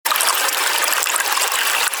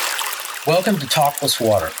Welcome to Talk Plus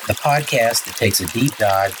Water, the podcast that takes a deep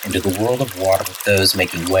dive into the world of water with those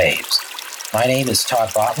making waves. My name is Todd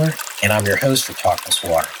Bottler, and I'm your host for Talk Plus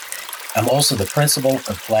Water. I'm also the principal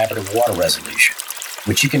of Collaborative Water Resolution,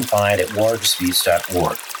 which you can find at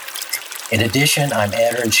waterdisputes.org. In addition, I'm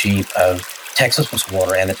editor-in-chief of Texas Plus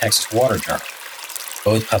Water and the Texas Water Journal.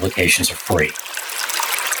 Both publications are free.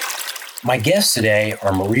 My guests today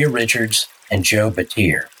are Maria Richards and Joe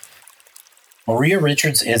Batir. Maria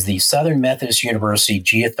Richards is the Southern Methodist University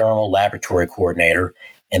Geothermal Laboratory Coordinator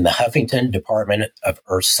in the Huffington Department of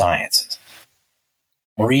Earth Sciences.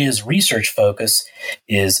 Maria's research focus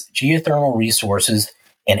is geothermal resources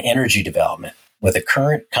and energy development, with a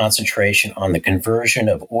current concentration on the conversion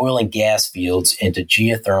of oil and gas fields into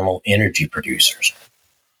geothermal energy producers.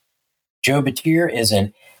 Joe Batir is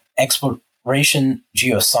an exploration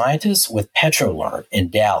geoscientist with PetroLearn in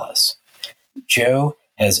Dallas. Joe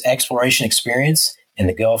has exploration experience in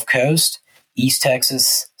the Gulf Coast, East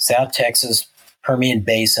Texas, South Texas, Permian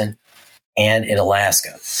Basin, and in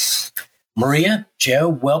Alaska. Maria, Joe,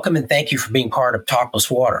 welcome and thank you for being part of Talk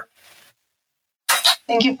Plus Water.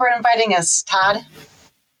 Thank you for inviting us, Todd.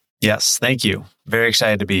 Yes, thank you. Very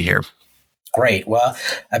excited to be here. Great. Well,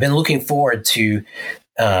 I've been looking forward to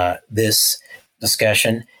this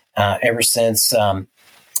discussion ever since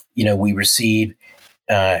we received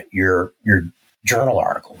your journal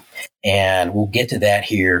article, and we'll get to that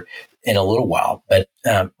here in a little while. But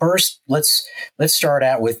first, let's start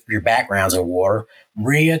out with your backgrounds in water.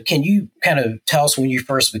 Maria, can you kind of tell us when you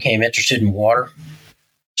first became interested in water?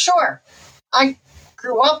 Sure. I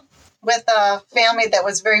grew up with a family that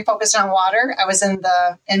was very focused on water. I was in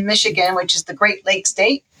Michigan, which is the Great Lakes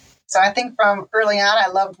state. So I think from early on, I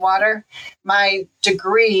loved water. My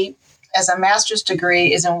degree as a master's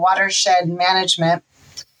degree is in watershed management.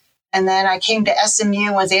 And then I came to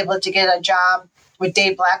SMU, was able to get a job with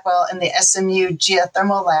Dave Blackwell in the SMU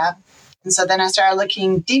Geothermal Lab. And so then I started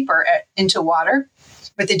looking deeper into water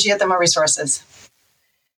with the geothermal resources.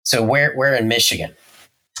 So where in Michigan?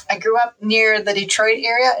 I grew up near the Detroit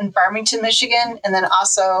area in Farmington, Michigan, and then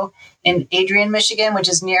also in Adrian, Michigan, which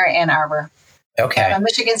is near Ann Arbor. Okay. I'm a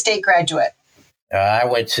Michigan State graduate. I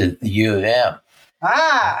went to the U of M.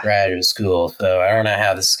 Graduate school, so I don't know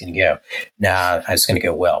how this is going to go. Nah, it's going to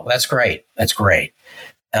go well. That's great. That's great.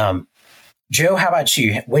 Joe, how about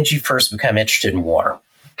you? When did you first become interested in water?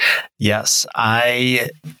 Yes,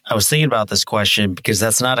 I was thinking about this question because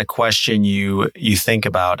that's not a question you think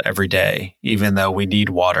about every day, even though we need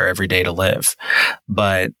water every day to live.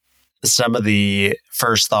 But some of the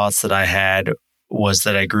first thoughts that I had was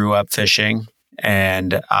that I grew up fishing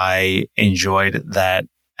and I enjoyed that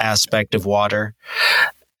aspect of water.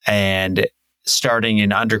 And starting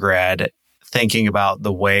in undergrad, thinking about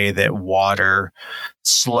the way that water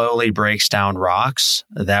slowly breaks down rocks,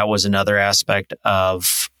 that was another aspect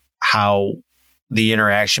of how the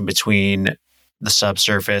interaction between the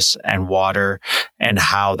subsurface and water and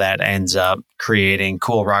how that ends up creating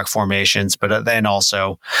cool rock formations, but then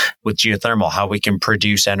also with geothermal, how we can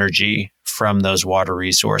produce energy from those water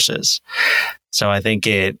resources. So I think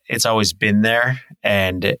it's always been there.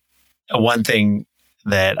 And one thing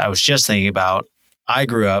that I was just thinking about, I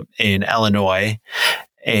grew up in Illinois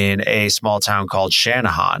in a small town called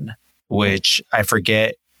Channahon, which I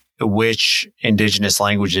forget which indigenous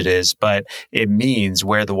language it is, but it means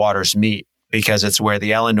where the waters meet because it's where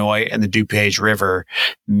the Illinois and the DuPage River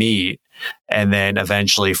meet and then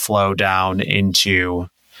eventually flow down into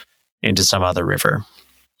some other river.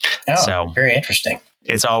 Oh, so very interesting.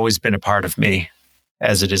 It's always been a part of me,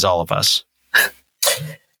 as it is all of us.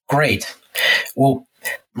 Great. Well,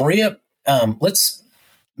 Maria, let's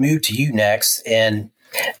move to you next. And,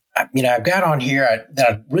 I've got on here that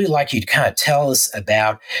I'd really like you to kind of tell us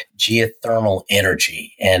about geothermal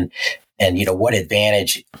energy and what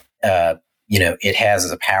advantage, it has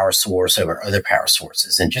as a power source over other power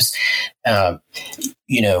sources. And just, kind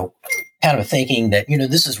of thinking that,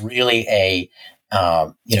 this is really a,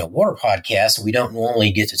 water podcast. We don't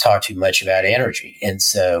normally get to talk too much about energy. And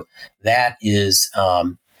so that is,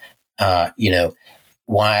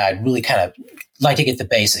 why I'd really kind of like to get the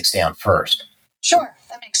basics down first. Sure,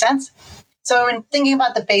 that makes sense. So in thinking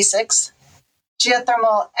about the basics,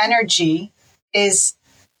 geothermal energy is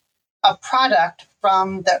a product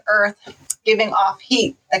from the earth giving off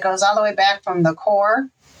heat that goes all the way back from the core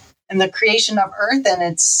and the creation of earth, and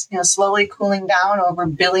it's slowly cooling down over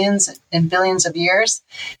billions and billions of years.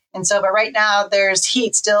 And so, but right now there's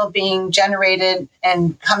heat still being generated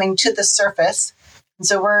and coming to the surface. And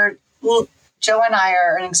so Joe and I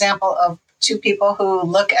are an example of two people who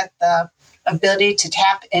look at the ability to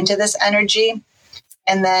tap into this energy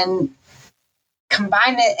and then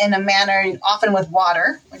combine it in a manner, often with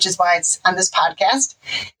water, which is why it's on this podcast,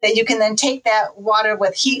 that you can then take that water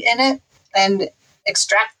with heat in it and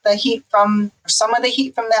extract the heat from, or some of the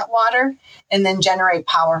heat from that water, and then generate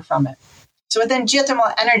power from it. So within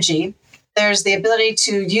geothermal energy, there's the ability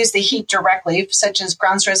to use the heat directly, such as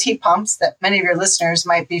ground source heat pumps that many of your listeners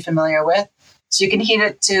might be familiar with. So you can heat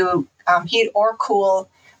it to heat or cool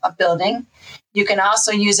a building. You can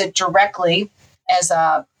also use it directly as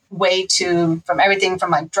a way to, from everything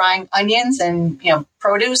from like drying onions and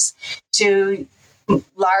produce to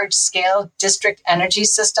large scale district energy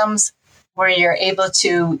systems, where you're able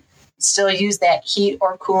to still use that heat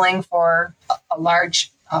or cooling for a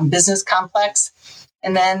large business complex.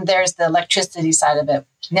 And then there's the electricity side of it.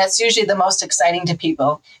 And that's usually the most exciting to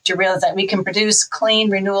people, to realize that we can produce clean,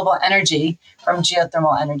 renewable energy from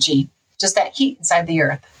geothermal energy, just that heat inside the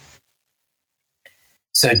earth.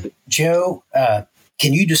 So, Joe,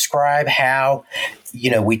 can you describe how,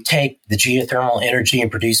 we take the geothermal energy and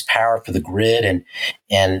produce power for the grid,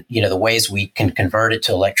 and the ways we can convert it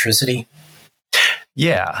to electricity?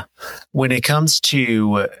 Yeah. When it comes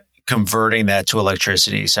to converting that to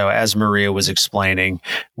electricity, so as Maria was explaining,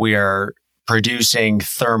 we are producing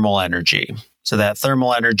thermal energy. So that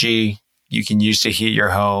thermal energy you can use to heat your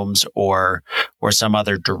homes or some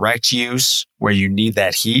other direct use where you need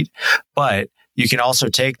that heat. But you can also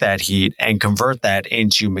take that heat and convert that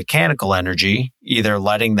into mechanical energy, either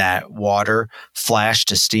letting that water flash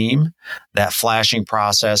to steam. That flashing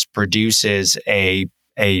process produces a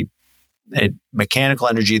mechanical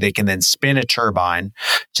energy that can then spin a turbine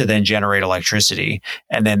to then generate electricity.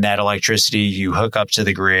 And then that electricity you hook up to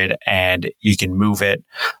the grid and you can move it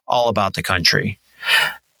all about the country.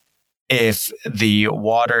 If the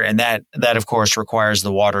water, and that of course requires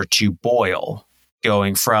the water to boil,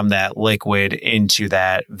 going from that liquid into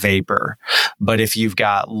that vapor. But if you've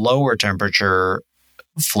got lower temperature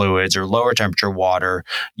fluids or lower temperature water,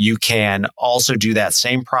 you can also do that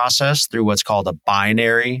same process through what's called a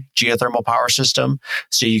binary geothermal power system.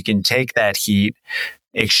 So you can take that heat,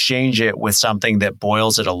 exchange it with something that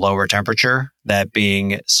boils at a lower temperature, that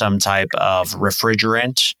being some type of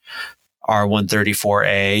refrigerant,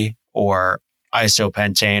 R134A or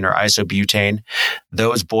isopentane or isobutane.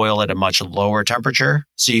 Those boil at a much lower temperature.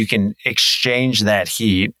 So you can exchange that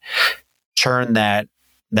heat, turn that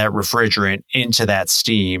refrigerant into that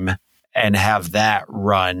steam, and have that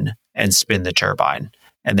run and spin the turbine.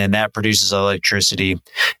 And then that produces electricity,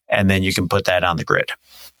 and then you can put that on the grid.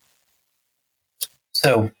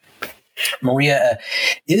 So, Maria,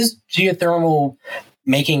 is geothermal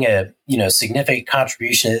making a significant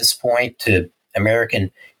contribution at this point to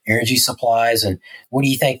American energy supplies? And what do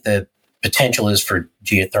you think the potential is for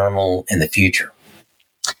geothermal in the future?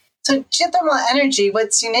 So geothermal energy,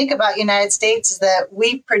 what's unique about the United States is that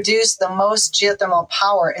we produce the most geothermal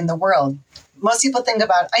power in the world. Most people think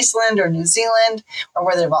about Iceland or New Zealand, or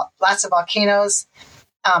where there are lots of volcanoes.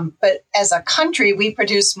 But as a country, we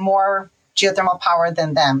produce more geothermal power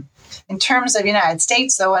than them. In terms of the United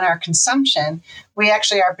States, though, in our consumption, we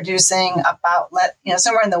actually are producing about,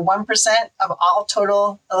 somewhere in the 1% of all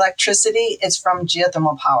total electricity is from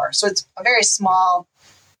geothermal power. So it's a very small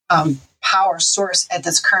power source at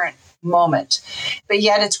this current moment, but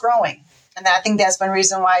yet it's growing. And I think that's one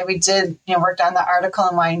reason why we did, worked on the article,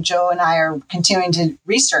 and why Joe and I are continuing to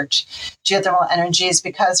research geothermal energy, is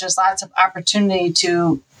because there's lots of opportunity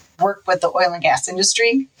to work with the oil and gas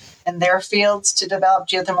industry and their fields to develop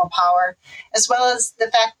geothermal power, as well as the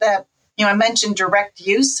fact that, I mentioned direct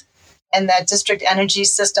use, and that district energy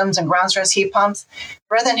systems and ground source heat pumps,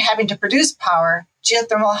 rather than having to produce power,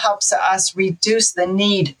 geothermal helps us reduce the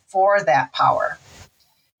need for that power.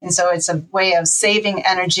 And so it's a way of saving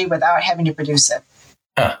energy without having to produce it.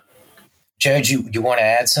 Huh. Joe, do you want to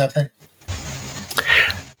add something?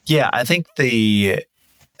 Yeah, I think the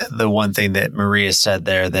one thing that Maria said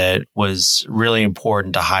there that was really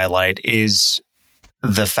important to highlight is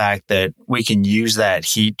the fact that we can use that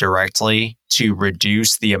heat directly to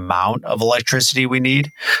reduce the amount of electricity we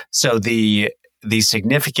need. So the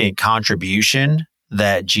significant contribution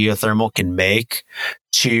that geothermal can make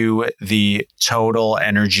to the total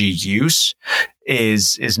energy use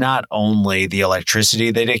is not only the electricity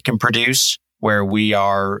that it can produce, where we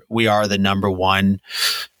are the number one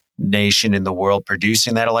nation in the world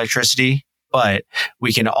producing that electricity, but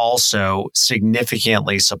we can also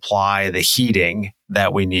significantly supply the heating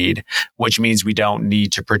that we need, which means we don't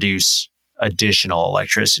need to produce additional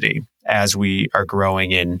electricity as we are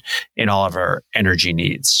growing in all of our energy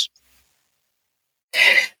needs.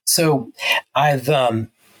 So I've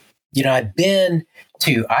been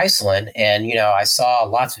to Iceland, and I saw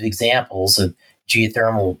lots of examples of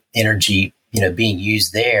geothermal energy being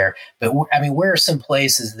used there. But I mean, where are some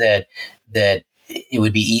places that it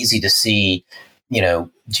would be easy to see,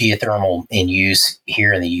 geothermal in use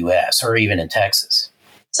here in the U.S. or even in Texas?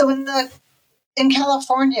 So in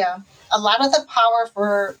California, a lot of the power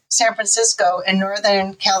for San Francisco and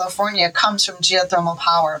Northern California comes from geothermal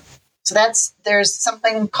power. So there's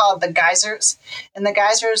something called the geysers, and the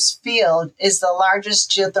geysers field is the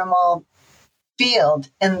largest geothermal field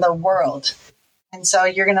in the world. And so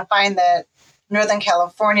you're going to find that Northern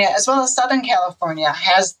California, as well as Southern California,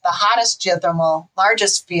 has the hottest geothermal,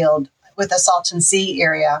 largest field with the Salton Sea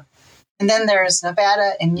area. And then there's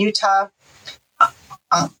Nevada and Utah,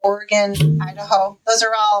 Oregon, Idaho. Those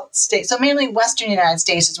are all states. So mainly Western United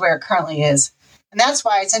States is where it currently is. And that's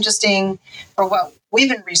why it's interesting for what we've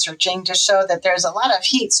been researching to show that there's a lot of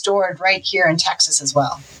heat stored right here in Texas as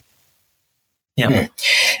well. Yeah.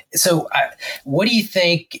 So what do you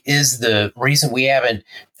think is the reason we haven't,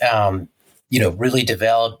 really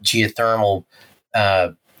developed geothermal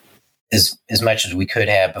as much as we could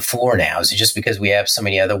have before now? Is it just because we have so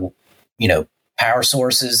many other, power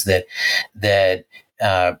sources that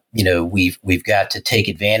we've got to take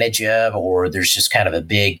advantage of, or there's just kind of a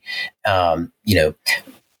big,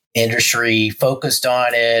 industry focused on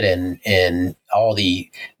it and all the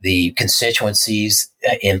constituencies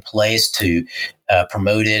in place to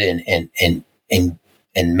promote it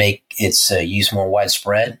and make its use more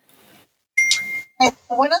widespread?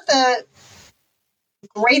 One of the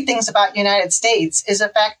great things about United States is the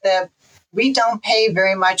fact that we don't pay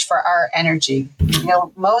very much for our energy.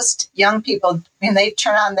 Most young people, when they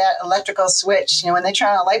turn on that electrical switch, when they turn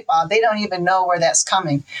on a light bulb, they don't even know where that's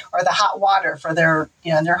coming, or the hot water for their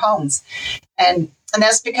homes. And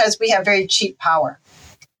that's because we have very cheap power.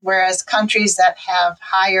 Whereas countries that have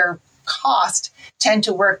higher cost tend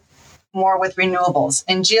to work more with renewables,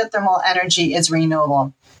 and geothermal energy is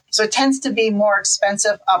renewable. So it tends to be more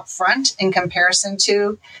expensive up front in comparison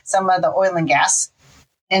to some of the oil and gas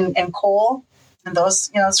and coal and those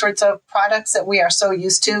sorts of products that we are so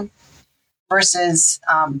used to, versus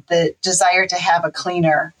the desire to have a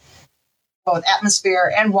cleaner both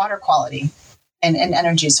atmosphere and water quality and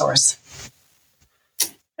energy source.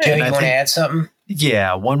 Joe, you want to add something?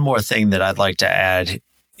 Yeah, one more thing that I'd like to add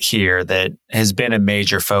here that has been a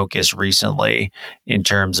major focus recently in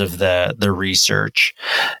terms of the research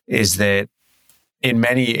is that in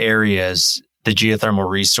many areas, the geothermal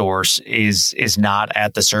resource is not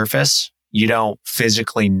at the surface. You don't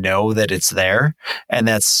physically know that it's there. And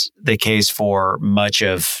that's the case for much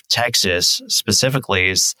of Texas specifically,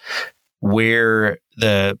 is where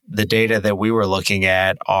the data that we were looking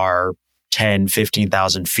at are 10,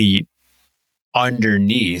 15,000 feet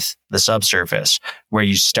underneath the subsurface, where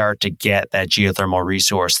you start to get that geothermal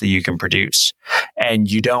resource that you can produce. And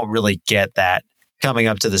you don't really get that coming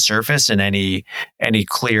up to the surface in any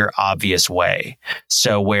clear, obvious way.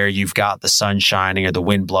 So where you've got the sun shining or the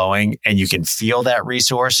wind blowing and you can feel that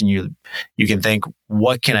resource and you can think,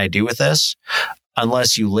 what can I do with this?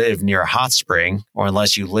 Unless you live near a hot spring, or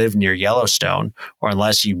unless you live near Yellowstone, or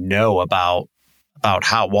unless you know about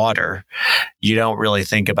hot water, you don't really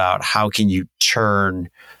think about how can you turn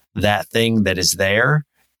that thing that is there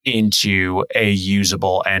into a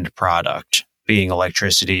usable end product, being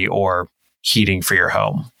electricity or heating for your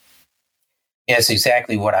home. Yes,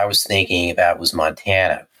 exactly what I was thinking about was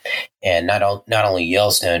Montana, and not only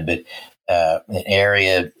Yellowstone, but an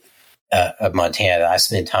area of Montana that I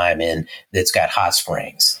spend time in that's got hot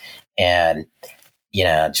springs, and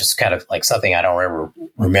just kind of like something I don't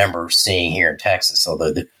remember seeing here in Texas.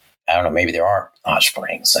 Although I don't know, maybe there are hot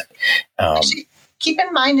springs. Actually, keep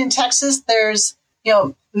in mind, in Texas, there's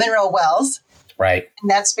mineral wells, right? And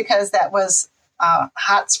that's because that was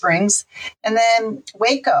hot springs. And then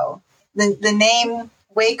Waco, the name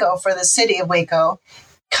Waco for the city of Waco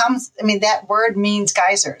that word means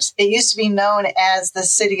geysers. It used to be known as the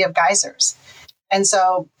city of geysers. And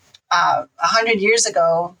so 100 years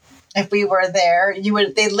ago, if we were there,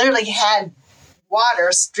 they literally had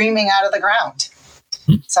water streaming out of the ground.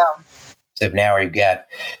 So now we've got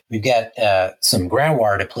some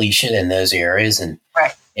groundwater depletion in those areas, and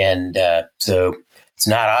right. And so it's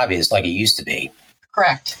not obvious like it used to be.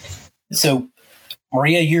 Correct. So,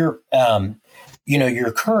 Maria, your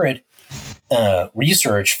current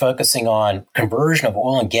research focusing on conversion of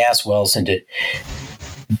oil and gas wells into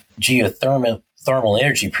geothermal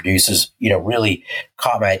energy producers, really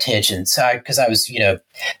caught my attention. So, because I was,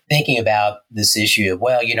 thinking about this issue of,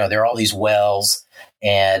 there are all these wells,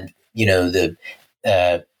 and the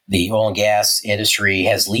oil and gas industry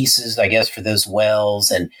has leases, I guess, for those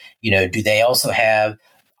wells, and do they also have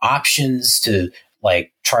options to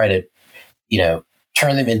try to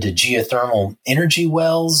turn them into geothermal energy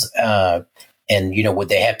wells? And, would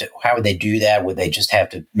they have to, how would they do that? Would they just have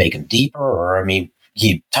to make them deeper? Or, can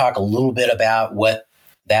you talk a little bit about what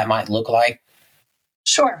that might look like?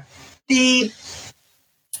 Sure. The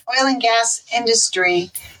oil and gas industry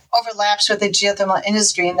overlaps with the geothermal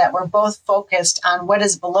industry in that we're both focused on what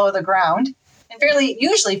is below the ground and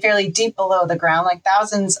usually fairly deep below the ground, like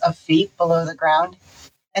thousands of feet below the ground.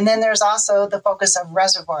 And then there's also the focus of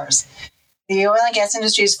reservoirs. The oil and gas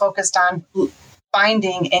industry is focused on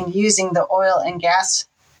finding and using the oil and gas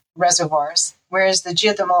reservoirs, whereas the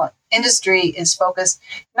geothermal industry is focused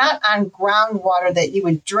not on groundwater that you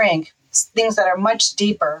would drink, things that are much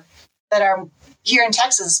deeper, that are here in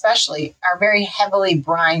Texas especially, are very heavily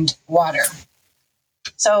brined water.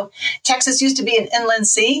 So Texas used to be an inland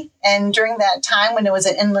sea, and during that time when it was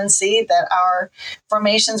an inland sea, that our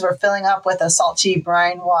formations were filling up with a salty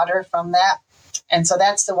brine water from that. And so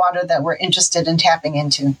that's the water that we're interested in tapping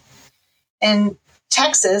into. In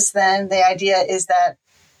Texas, then, the idea is that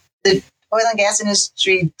the oil and gas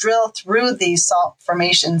industry drill through these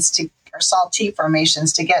salty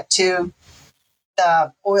formations to get to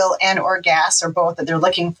the oil and or gas, or both, that they're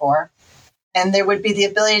looking for. And there would be the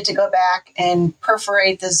ability to go back and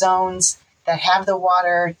perforate the zones that have the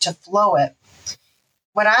water to flow it.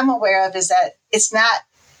 What I'm aware of is that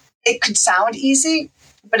it could sound easy,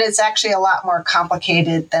 but it's actually a lot more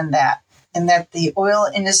complicated than that. And that the oil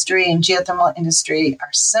industry and geothermal industry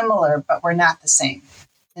are similar, but we're not the same.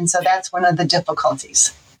 And so that's one of the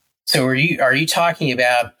difficulties. So are you talking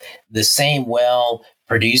about the same well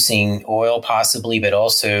producing oil possibly, but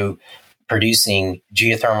also producing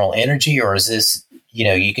geothermal energy? Or is this,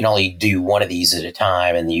 you can only do one of these at a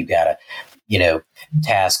time and you got to,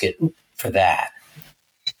 task it for that?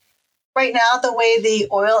 Right now, the way the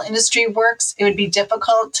oil industry works, it would be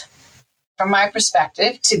difficult from my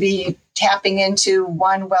perspective to be tapping into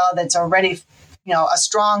one well that's already, a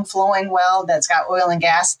strong flowing well that's got oil and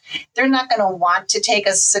gas. They're not going to want to take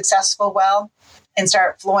a successful well and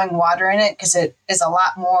start flowing water in it, because it is a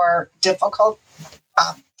lot more difficult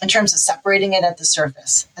in terms of separating it at the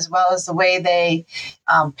surface, as well as the way they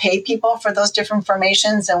pay people for those different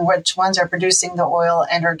formations and which ones are producing the oil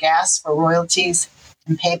and or gas for royalties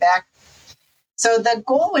and payback. So the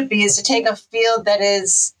goal would be is to take a field that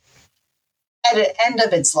is at an end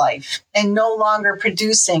of its life and no longer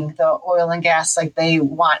producing the oil and gas like they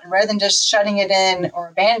want. And rather than just shutting it in or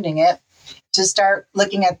abandoning it, to start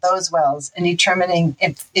looking at those wells and determining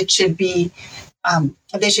if it should be,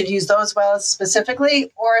 if they should use those wells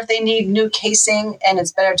specifically, or if they need new casing and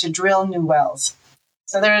it's better to drill new wells.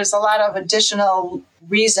 So there's a lot of additional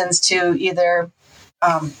reasons to either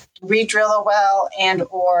re-drill a well and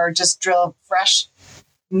or just drill fresh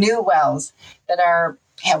new wells that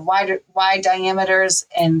have wide diameters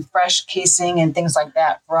and fresh casing and things like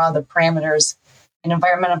that for all the parameters and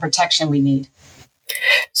environmental protection we need.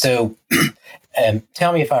 So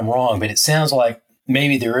tell me if I'm wrong, but it sounds like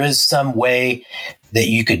maybe there is some way that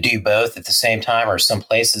you could do both at the same time, or some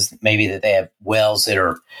places maybe that they have wells that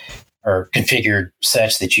are configured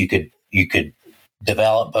such that you could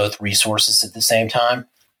develop both resources at the same time.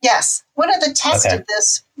 Yes. One of the tests of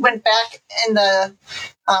this went back in the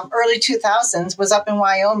early 2000s, was up in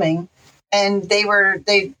Wyoming, and they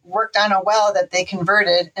worked on a well that they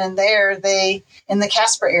converted, and in the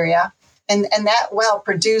Casper area, and that well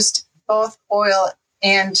produced both oil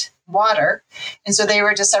and water, and so they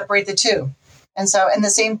were to separate the two. And the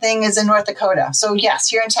same thing is in North Dakota. So yes,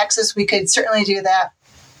 here in Texas we could certainly do that,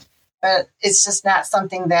 but it's just not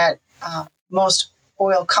something that most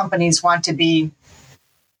oil companies want to be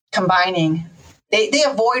combining. They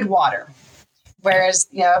avoid water, whereas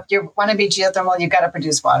if you want to be geothermal, you've got to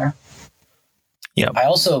produce water. Yeah, I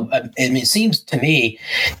also, it seems to me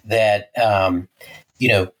that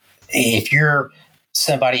if you're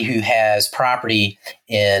somebody who has property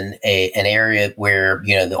in an area where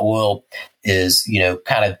the oil is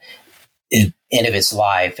kind of end of its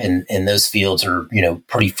life, and those fields are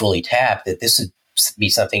pretty fully tapped, that this would be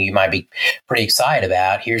something you might be pretty excited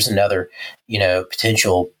about. Here's another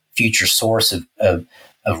potential future source of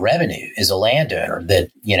revenue as a landowner, that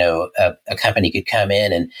a company could come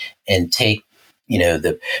in and take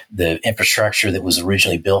the infrastructure that was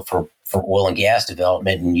originally built for oil and gas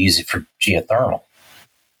development and use it for geothermal.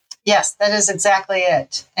 Yes, that is exactly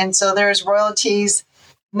it. And so there's royalties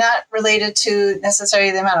not related to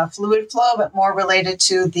necessarily the amount of fluid flow, but more related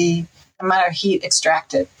to the amount of heat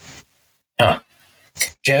extracted.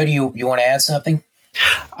 Joe, do you want to add something?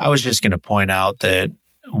 I was just going to point out that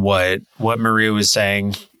what Maria was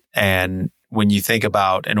saying, and when you think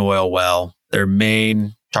about an oil well, their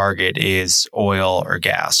main target is oil or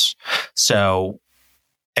gas. So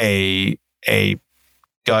a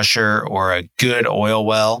gusher or a good oil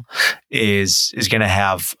well is going to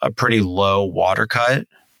have a pretty low water cut.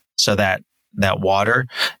 So that water,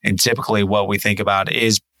 and typically what we think about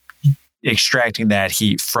is extracting that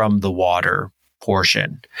heat from the water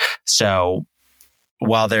portion. So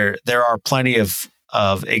while there are plenty of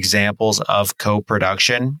examples of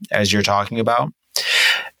co-production, as you're talking about,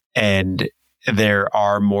 and there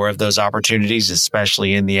are more of those opportunities,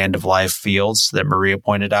 especially in the end of life fields that Maria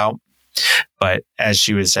pointed out. But as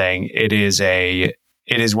she was saying, it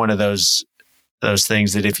is one of those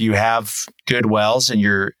things that if you have good wells and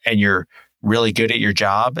you're really good at your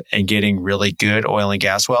job and getting really good oil and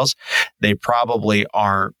gas wells, they probably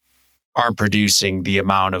aren't producing the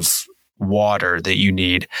amount of water that you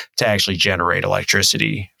need to actually generate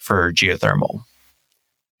electricity for geothermal.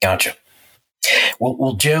 Gotcha.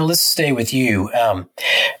 Well, Joe, let's stay with you.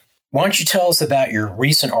 Why don't you tell us about your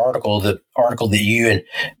recent article, the article that you and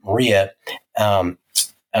Maria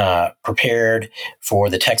prepared for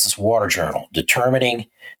the Texas Water Journal, Determining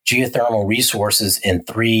Geothermal Resources in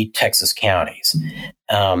 3 Texas Counties.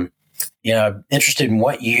 I'm interested in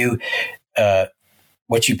what you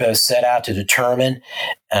both set out to determine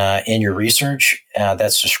in your research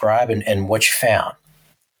that's described and what you found.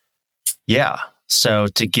 Yeah. So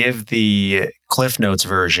to give the Cliff Notes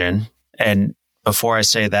version, and before I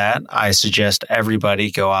say that, I suggest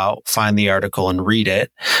everybody go out, find the article and read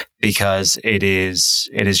it, because it is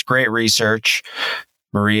great research.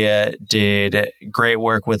 Maria did great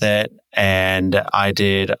work with it, and I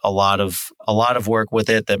did a lot of work with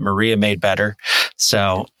it that Maria made better.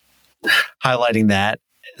 So highlighting that.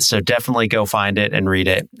 So definitely go find it and read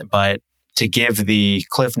it. But to give the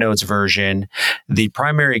Cliff Notes version, the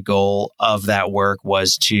primary goal of that work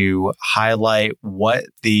was to highlight what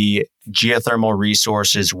the geothermal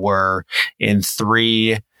resources were in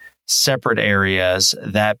 3 separate areas,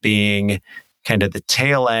 that being kind of the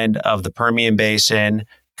tail end of the Permian Basin,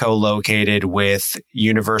 co-located with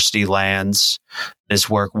university lands. This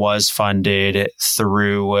work was funded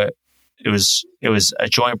through, it was a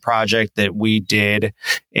joint project that we did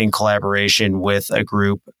in collaboration with a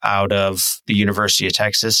group out of the University of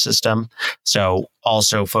Texas system. So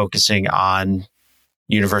also focusing on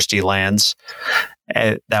university lands.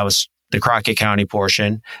 That was the Crockett County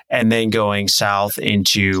portion, and then going south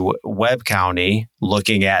into Webb County,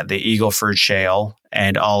 looking at the Eagleford Shale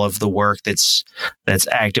and all of the work that's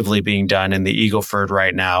actively being done in the Eagleford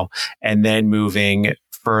right now, and then moving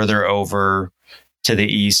further over to the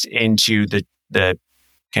east into the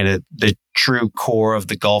kind of the true core of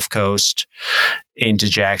the Gulf Coast into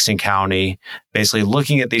Jackson County, basically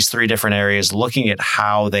looking at these 3 different areas, looking at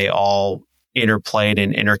how they all interplayed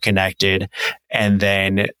and interconnected, and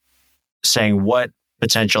then saying what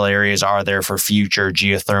potential areas are there for future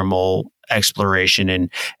geothermal exploration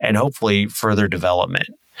and hopefully further development.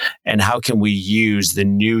 And how can we use the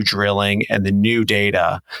new drilling and the new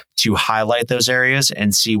data to highlight those areas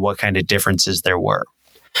and see what kind of differences there were.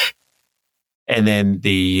 And then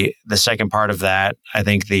the second part of that, I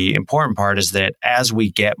think the important part is that as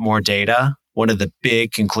we get more data, one of the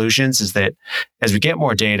big conclusions is that as we get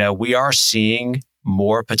more data, we are seeing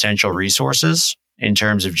more potential resources in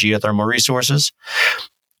terms of geothermal resources.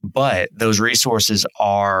 But those resources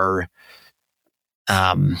are,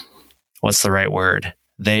 what's the right word?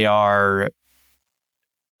 They are,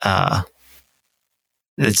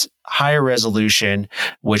 it's higher resolution,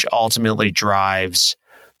 which ultimately drives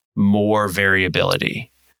more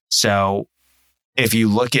variability. So if you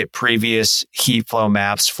look at previous heat flow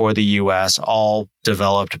maps for the US, all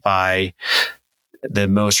developed by the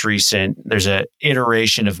most recent, there's an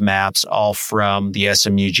iteration of maps all from the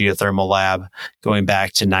SMU Geothermal Lab going back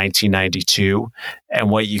to 1992.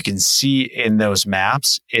 And what you can see in those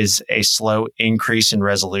maps is a slow increase in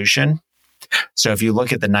resolution. So if you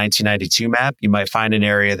look at the 1992 map, you might find an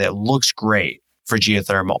area that looks great for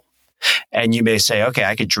geothermal. And you may say, okay,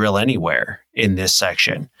 I could drill anywhere in this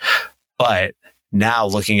section. But now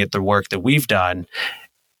looking at the work that we've done,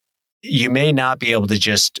 you may not be able to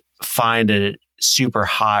just find a super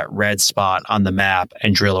hot red spot on the map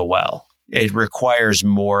and drill a well. It requires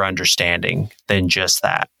more understanding than just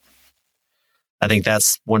that. I think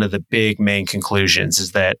that's one of the big main conclusions,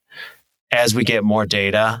 is that as we get more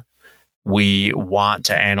data, we want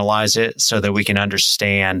to analyze it so that we can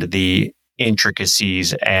understand the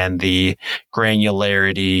intricacies and the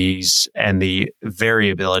granularities and the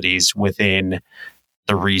variabilities within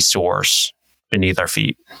the resource beneath our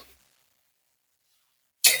feet.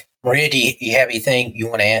 Maria, do you have anything you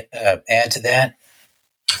want to add to that?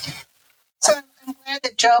 So I'm glad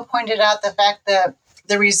that Joe pointed out the fact that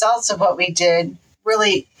the results of what we did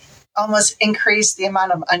really almost increase the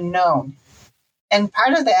amount of unknown. And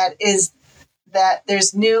part of that is that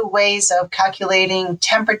there's new ways of calculating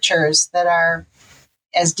temperatures that are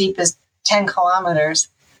as deep as 10 kilometers.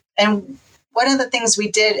 And one of the things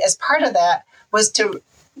we did as part of that was to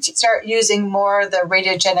start using more of the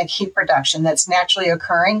radiogenic heat production that's naturally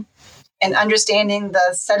occurring and understanding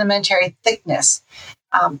the sedimentary thickness.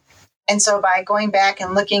 And so by going back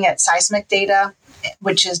and looking at seismic data,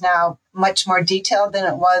 which is now much more detailed than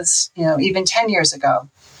it was, even 10 years ago,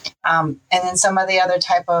 and then some of the other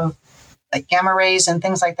type of like gamma rays and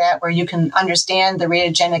things like that, where you can understand the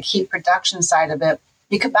radiogenic heat production side of it,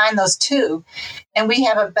 you combine those two, and we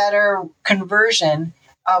have a better conversion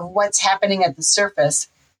of what's happening at the surface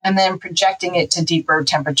and then projecting it to deeper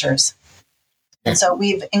temperatures. And so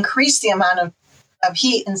we've increased the amount of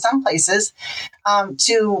heat in some places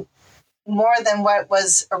to more than what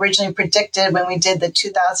was originally predicted when we did the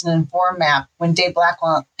 2004 map, when Dave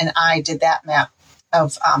Blackwell and I did that map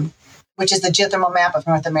of, which is the geothermal map of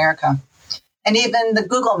North America. And even the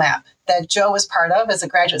Google map that Joe was part of as a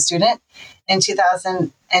graduate student in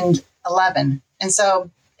 2011. And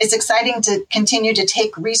so it's exciting to continue to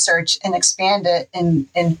take research and expand it and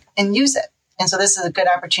use it. And so this is a good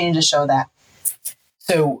opportunity to show that.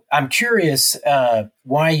 So I'm curious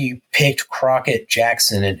why you picked Crockett,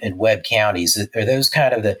 Jackson, and Webb counties. Are those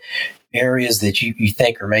kind of the areas that you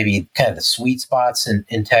think are maybe kind of the sweet spots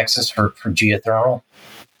in Texas for geothermal?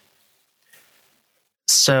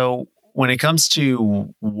 So when it comes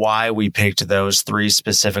to why we picked those three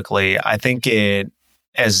specifically, I think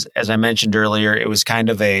as I mentioned earlier, it was kind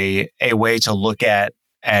of a way to look at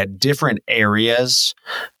different areas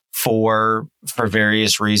for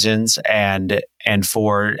various reasons and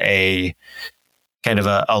for a kind of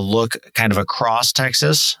a look kind of across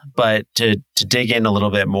Texas. But to dig in a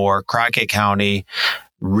little bit more, Crockett County,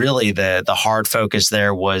 really the hard focus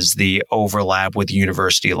there was the overlap with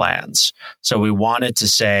university lands. So we wanted to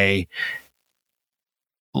say,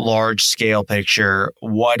 large scale picture,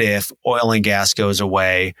 what if oil and gas goes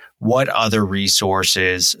away? What other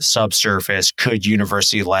resources, subsurface, could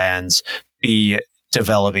university lands be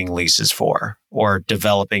developing leases for or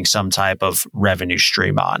developing some type of revenue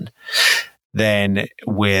stream on? Then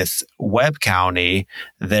with Webb County,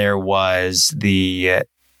 there was the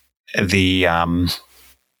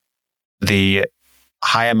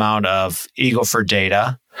high amount of Eagle Ford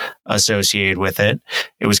data associated with it.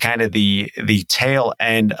 It was kind of the tail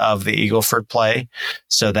end of the Eagle Ford play,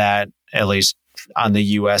 so that at least on the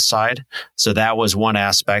U.S. side. So that was one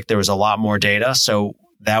aspect. There was a lot more data. So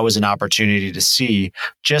that was an opportunity to see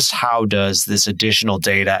just how does this additional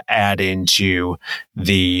data add into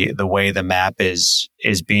the way the map is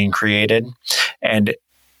being created. And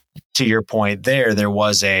to your point there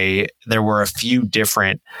were a few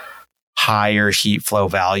different higher heat flow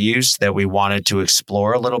values that we wanted to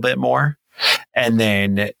explore a little bit more. And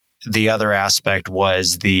then the other aspect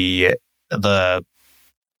was the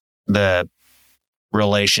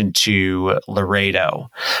relation to Laredo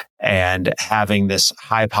and having this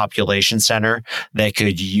high population center that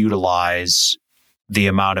could utilize the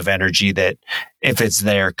amount of energy that, if it's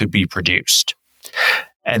there, could be produced.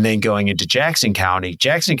 And then going into Jackson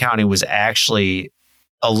County was actually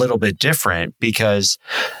a little bit different because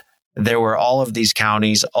there were all of these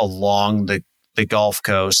counties along the Gulf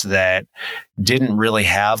Coast that didn't really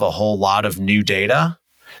have a whole lot of new data.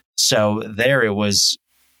 So there it was,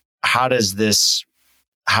 how is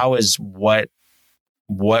what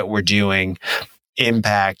we're doing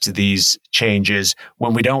impact these changes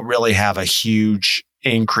when we don't really have a huge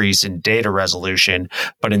increase in data resolution,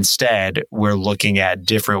 but instead we're looking at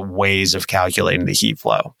different ways of calculating the heat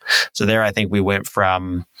flow. So there, I think we went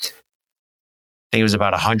from, I think it was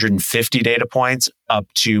about 150 data points up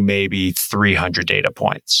to maybe 300 data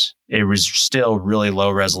points. It was still really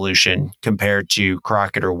low resolution compared to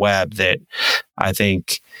Crockett or Webb that I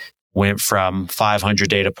think went from 500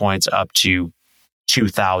 data points up to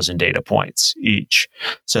 2,000 data points each.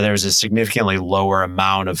 So there was a significantly lower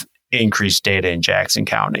amount of increased data in Jackson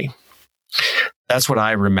County. That's what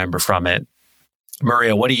I remember from it.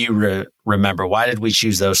 Maria, what do you remember? Why did we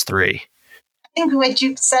choose those three? I think what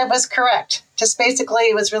you said was correct. Just basically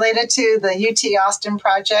it was related to the UT Austin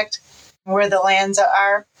project, where the lands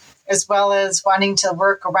are, as well as wanting to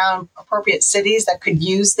work around appropriate cities that could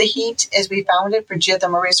use the heat as we found it for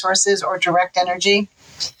geothermal resources or direct energy.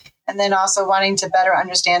 And then also wanting to better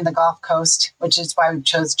understand the Gulf Coast, which is why we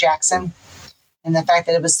chose Jackson, and the fact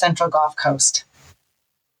that it was Central Gulf Coast.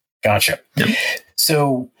 Gotcha. Yep.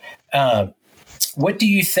 So what do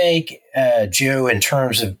you think, Joe, in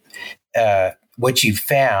terms of what you've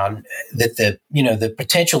found that the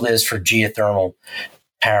potential is for geothermal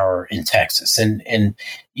power in Texas. And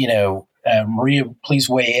Maria, please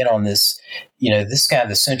weigh in on this. This is kind of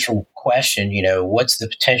the central question. What's the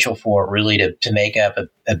potential for it really to make up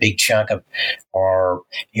a big chunk of our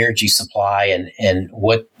energy supply, and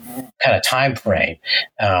what kind of time frame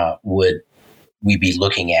would we be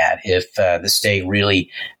looking at if the state really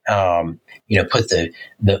put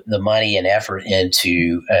the money and effort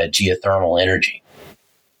into geothermal energy?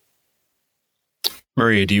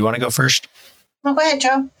 Maria, do you want to go first? No, go ahead,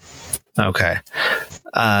 Joe. Okay.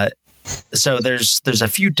 So there's a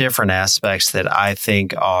few different aspects that I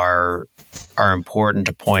think are important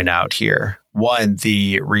to point out here. One,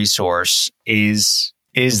 the resource is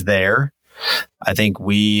there. I think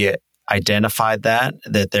we identified that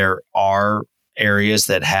there are areas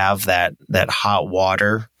that have that hot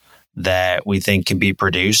water that we think can be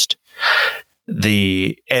produced.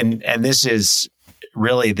 And this is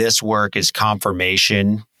really, this work is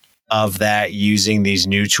confirmation of that, using these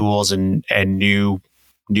new tools and new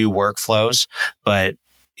workflows. But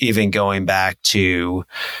even going back to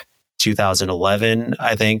 2011,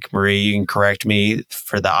 I think, Marie, you can correct me,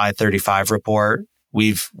 for the I-35 report,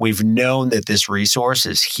 we've known that this resource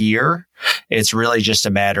is here. It's really just a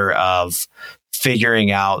matter of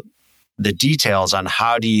figuring out the details on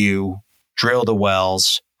how do you drill the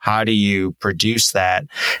wells, how do you produce that,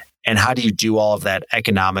 and how do you do all of that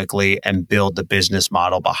economically and build the business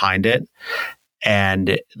model behind it.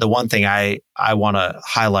 And the one thing I want to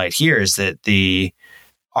highlight here is that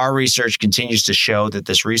our research continues to show that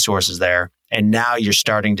this resource is there. And now you're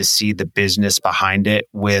starting to see the business behind it,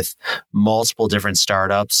 with multiple different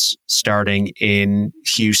startups starting in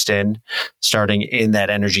Houston, starting in that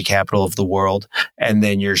energy capital of the world. And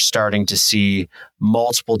then you're starting to see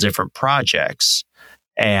multiple different projects.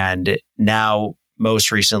 And now,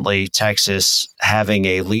 most recently, Texas having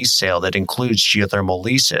a lease sale that includes geothermal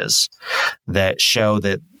leases that show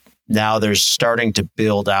that now they're starting to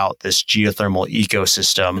build out this geothermal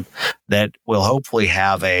ecosystem that will hopefully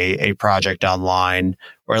have a project online,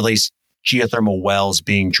 or at least geothermal wells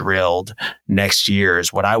being drilled next year,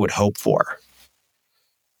 is what I would hope for.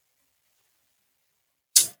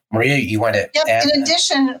 Maria, you want to add? In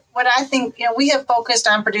addition, what I think, we have focused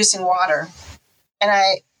on producing water.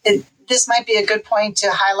 And this might be a good point to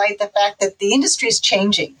highlight the fact that the industry is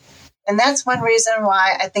changing. And that's one reason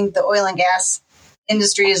why I think the oil and gas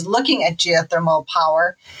industry is looking at geothermal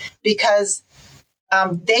power, because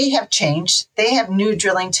they have changed. They have new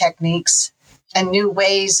drilling techniques and new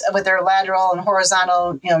ways with their lateral and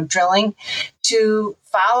horizontal, drilling to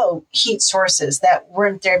follow heat sources that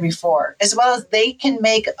weren't there before, as well as they can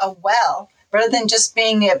make a well rather than just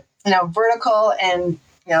being vertical and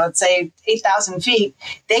let's say 8,000 feet,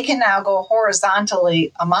 they can now go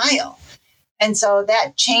horizontally a mile. And so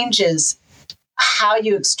that changes how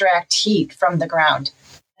you extract heat from the ground.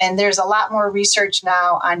 And there's a lot more research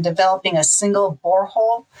now on developing a single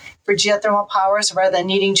borehole for geothermal power. So rather than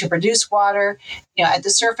needing to produce water, at the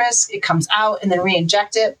surface, it comes out and then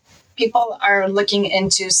re-inject it. People are looking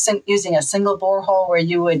into using a single borehole where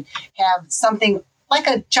you would have something like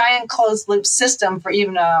a giant closed loop system for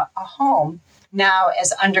even a home now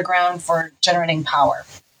as underground for generating power.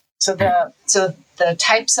 So the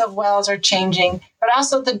types of wells are changing, but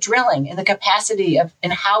also the drilling and the capacity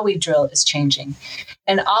and how we drill is changing.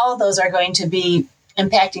 And all of those are going to be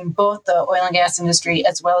impacting both the oil and gas industry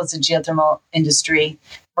as well as the geothermal industry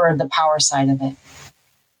for the power side of it.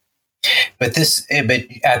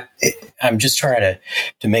 I'm just trying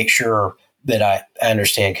to make sure that I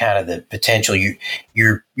understand kind of the potential.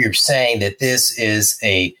 You're saying that this is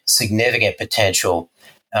a significant potential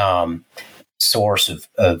source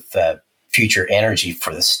of future energy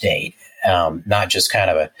for the state, not just kind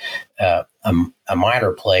of a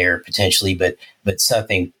minor player potentially, but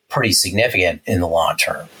something pretty significant in the long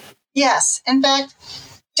term. Yes, in fact,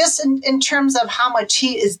 just in terms of how much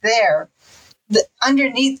heat is there,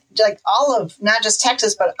 underneath, like all of not just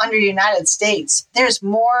Texas, but under the United States, there's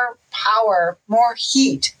more power, more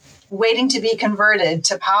heat waiting to be converted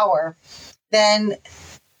to power than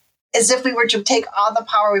as if we were to take all the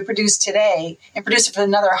power we produce today and produce it for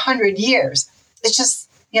another 100 years. It's just,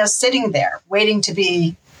 sitting there waiting to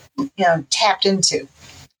be, tapped into.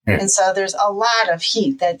 And so there's a lot of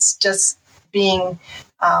heat that's just being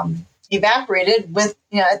evaporated with,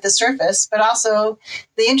 at the surface. But also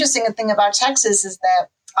the interesting thing about Texas is that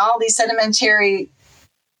all these sedimentary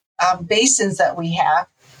basins that we have,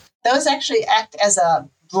 those actually act as a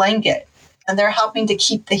blanket, and they're helping to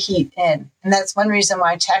keep the heat in. And that's one reason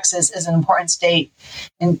why Texas is an important state,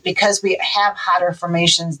 and because we have hotter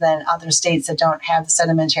formations than other states that don't have the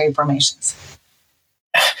sedimentary formations.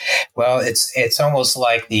 Well, it's almost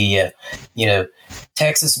like the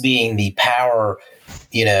Texas being the power,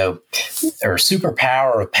 or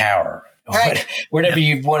superpower of power. Right. Whatever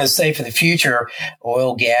you want to say for the future: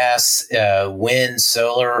 oil, gas, wind,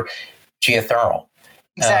 solar, geothermal.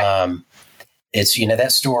 Exactly. It's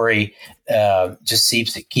that story just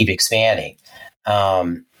seems to keep expanding,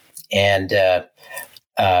 and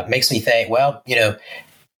makes me think. Well,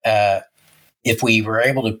 if we were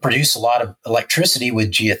able to produce a lot of electricity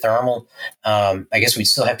with geothermal, I guess we'd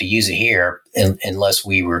still have to use it here unless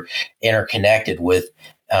we were interconnected with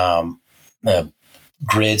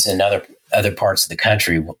grids in other parts of the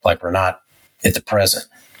country, like we're not at the present.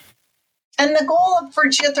 And the goal for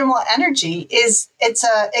geothermal energy is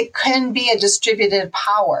it can be a distributed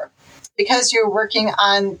power because you're working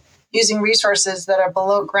on using resources that are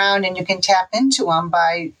below ground and you can tap into them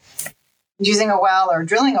by using a well or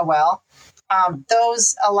drilling a well.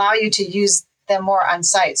 Those allow you to use them more on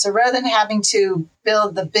site. So rather than having to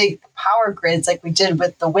build the big power grids like we did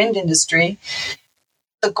with the wind industry,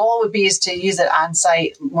 the goal would be is to use it on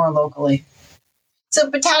site more locally. So,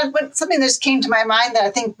 but Todd, something that just came to my mind that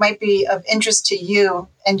I think might be of interest to you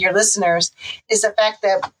and your listeners is the fact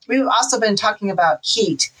that we've also been talking about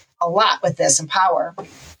heat a lot with this and power.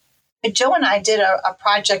 But Joe and I did a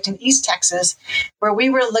project in East Texas where we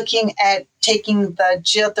were looking at taking the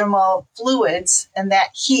geothermal fluids and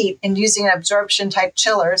that heat and using absorption type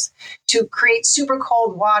chillers to create super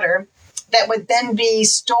cold water that would then be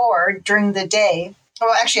stored during the day,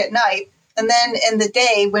 well, actually at night. And then in the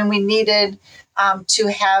day when we needed to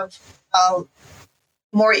have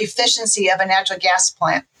more efficiency of a natural gas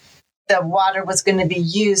plant, the water was going to be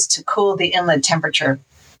used to cool the inlet temperature.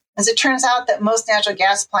 As it turns out that most natural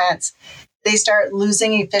gas plants, they start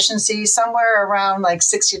losing efficiency somewhere around like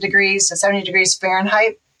 60 degrees to 70 degrees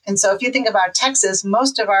Fahrenheit. And so if you think about Texas,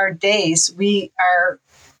 most of our days, we are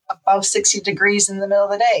above 60 degrees in the middle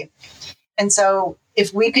of the day. And so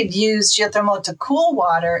if we could use geothermal to cool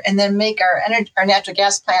water and then make our natural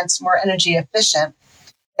gas plants more energy efficient,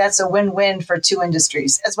 that's a win-win for two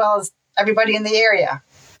industries, as well as everybody in the area.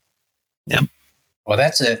 Yeah. Well,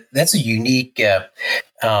 that's a unique,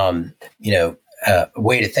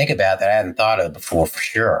 way to think about that I hadn't thought of before, for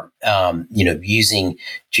sure. Using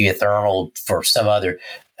geothermal for some other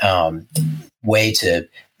way to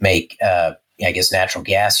make, natural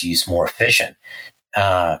gas use more efficient.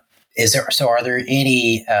 Are there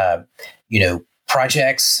any,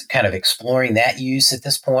 projects kind of exploring that use at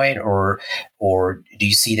this point, or do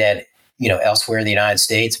you see that, elsewhere in the United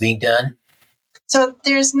States being done? So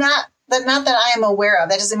there's not that I am aware of.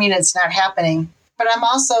 That doesn't mean it's not happening. But I'm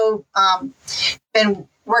also been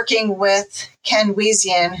working with Ken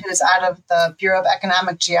Wiesian, who's out of the Bureau of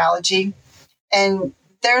Economic Geology, and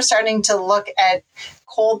they're starting to look at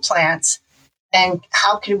coal plants and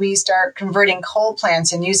how can we start converting coal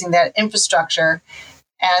plants and using that infrastructure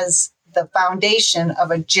as the foundation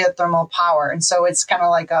of a geothermal power. And so it's kind of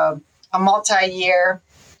like a multi-year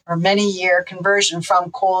or many-year conversion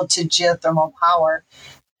from coal to geothermal power.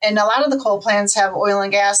 And a lot of the coal plants have oil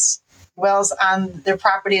and gas wells on their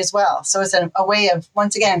property as well. So it's a way of,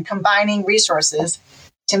 once again, combining resources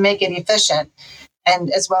to make it efficient and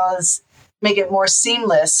as well as make it more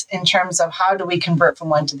seamless in terms of how do we convert from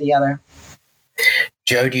one to the other.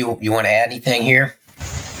 Joe, do you want to add anything here?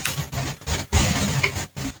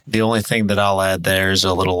 The only thing that I'll add there is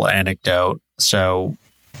a little anecdote. So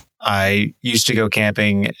I used to go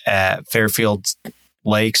camping at Fairfield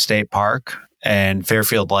Lake State Park, and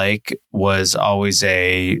Fairfield Lake was always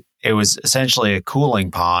it was essentially a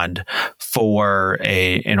cooling pond for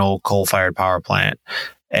an old coal-fired power plant.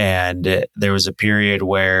 And there was a period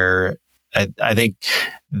where I think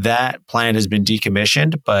that plant has been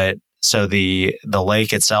decommissioned, but so the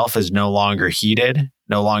lake itself is no longer heated,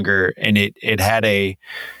 and it had a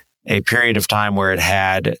period of time where it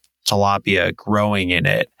had tilapia growing in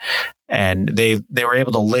it. And they were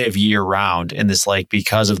able to live year round in this lake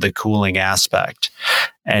because of the cooling aspect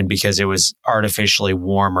and because it was artificially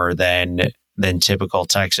warmer than typical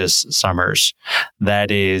Texas summers.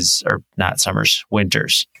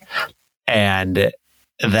 Winters. And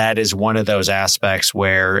that is one of those aspects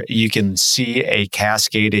where you can see a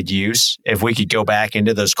cascaded use. If we could go back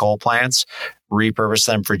into those coal plants, repurpose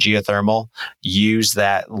them for geothermal, use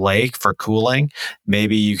that lake for cooling,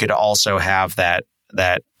 maybe you could also have that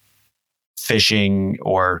fishing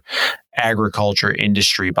or agriculture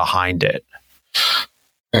industry behind it.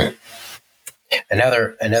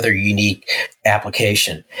 Another unique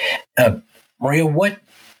application. Maria,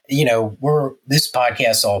 this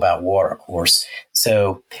podcast is all about water, of course.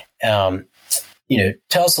 So,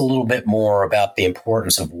 tell us a little bit more about the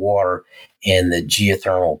importance of water in the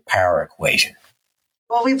geothermal power equation.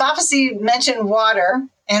 Well, we've obviously mentioned water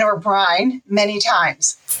and or brine many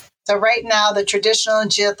times. So right now, the traditional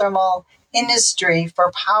geothermal industry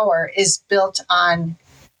for power is built on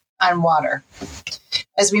water.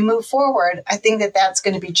 As we move forward, I think that that's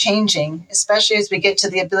going to be changing, especially as we get to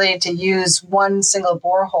the ability to use one single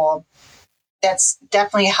borehole. That's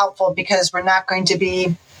definitely helpful because we're not going to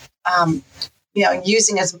be, we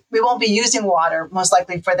won't be using water most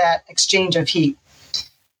likely for that exchange of heat.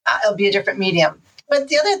 It'll be a different medium. But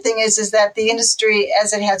the other thing is that the industry,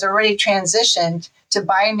 as it has already transitioned to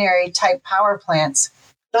binary type power plants,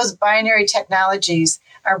 those binary technologies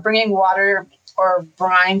are bringing water or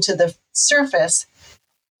brine to the surface.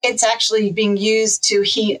 It's actually being used to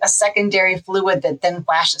heat a secondary fluid that then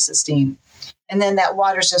flashes the steam. And then that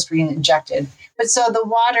water is just re-injected. But so the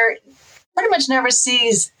water pretty much never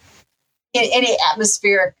sees any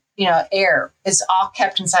atmospheric, air. It's all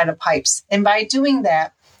kept inside of pipes. And by doing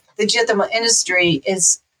that, the geothermal industry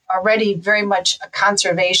is already very much a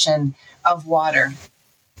conservation of water.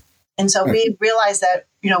 And so we realize that,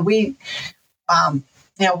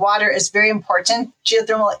 water is very important.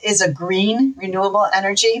 Geothermal is a green, renewable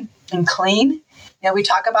energy and clean. We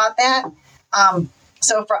talk about that.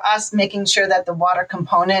 So for us, making sure that the water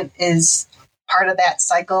component is part of that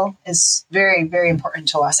cycle is very, very important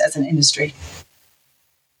to us as an industry.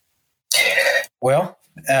 Well,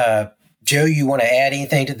 Joe, you want to add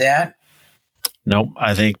anything to that? Nope.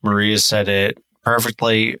 I think Maria said it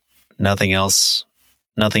perfectly. Nothing else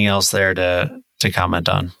there to comment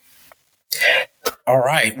on. All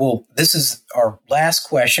right. Well, this is our last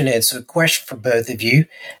question. It's a question for both of you.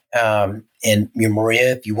 And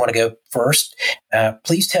Maria, if you want to go first,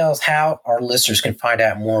 please tell us how our listeners can find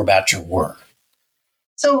out more about your work.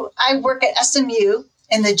 So I work at SMU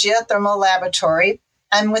in the Geothermal Laboratory.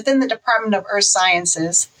 I'm within the Department of Earth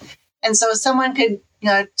Sciences. And so someone could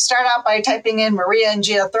start out by typing in Maria and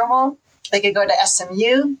geothermal. They could go to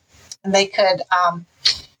SMU and they could,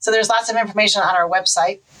 so there's lots of information on our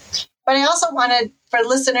website. But I also wanted, for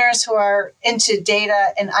listeners who are into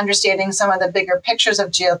data and understanding some of the bigger pictures of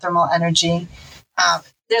geothermal energy,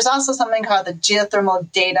 there's also something called the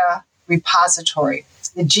Geothermal Data Repository,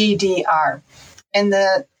 the GDR. And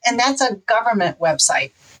that's a government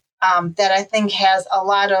website that I think has a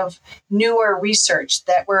lot of newer research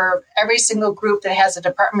that every single group that has a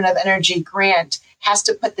Department of Energy grant has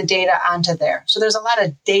to put the data onto there. So there's a lot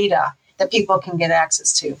of data that people can get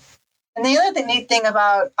access to. And the other neat thing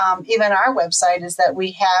about even our website is that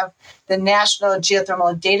we have the National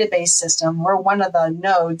Geothermal Database System. We're one of the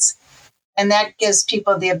nodes, and that gives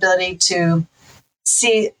people the ability to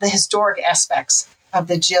see the historic aspects of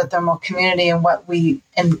the geothermal community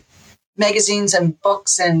and magazines and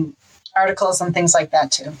books and articles and things like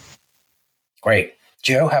that too. Great.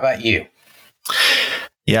 Joe, how about you?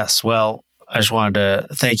 Yes. Well, I just wanted to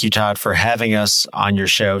thank you, Todd, for having us on your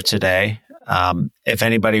show today. If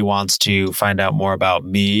anybody wants to find out more about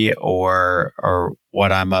me or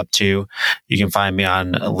what I'm up to, you can find me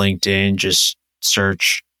on LinkedIn. Just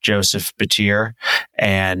search Joseph Batir.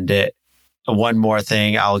 And one more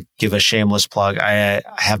thing, I'll give a shameless plug. I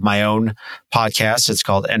have my own podcast. It's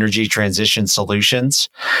called Energy Transition Solutions.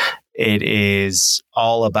 It is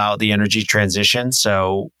all about the energy transition.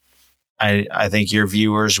 So I think your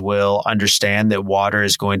viewers will understand that water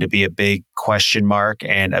is going to be a big question mark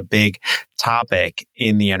and a big topic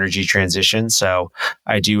in the energy transition. So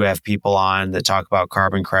I do have people on that talk about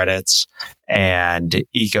carbon credits and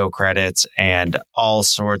eco credits and all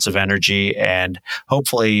sorts of energy. And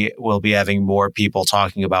hopefully we'll be having more people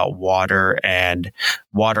talking about water and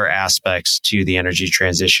water aspects to the energy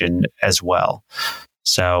transition as well.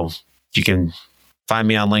 So you can find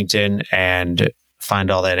me on LinkedIn and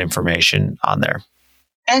find all that information on there.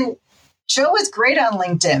 And Joe is great on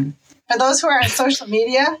LinkedIn. For those who are on social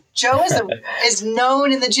media, Joe is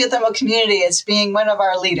known in the geothermal community as being one of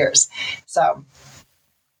our leaders. So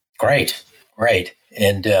great.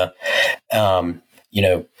 And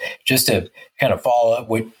just to kind of follow up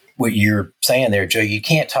with what you're saying there, Joe, you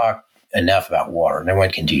can't talk enough about water. No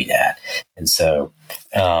one can do that. And so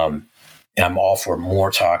I'm all for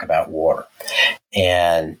more talk about water.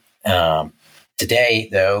 And today,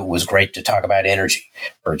 though, was great to talk about energy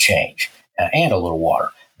for a change and a little water,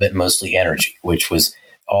 but mostly energy, which was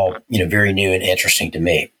all very new and interesting to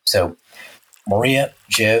me. So, Maria,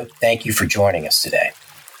 Joe, thank you for joining us today.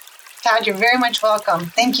 Todd, you're very much welcome.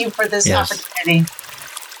 Thank you for this opportunity.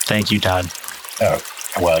 Thank you, Todd. Oh,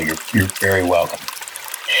 well, you're very welcome.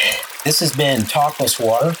 This has been Talk Plus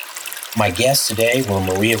Water. My guests today were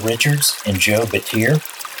Maria Richards and Joe Batir.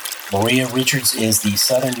 Maria Richards is the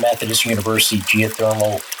Southern Methodist University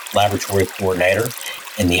Geothermal Laboratory Coordinator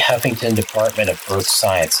in the Huffington Department of Earth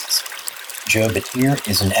Sciences. Joe Batir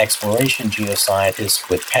is an exploration geoscientist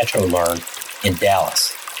with PetroLearn in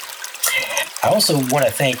Dallas. I also want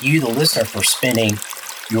to thank you, the listener, for spending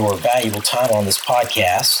your valuable time on this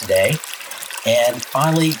podcast today. And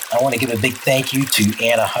finally, I want to give a big thank you to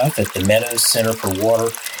Anna Huff at the Meadows Center for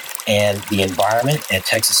Water and the Environment at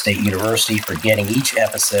Texas State University for getting each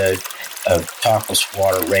episode of Talkless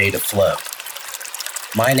Water ready to flow.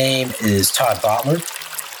 My name is Todd Bottler.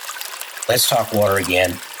 Let's talk water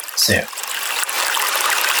again soon.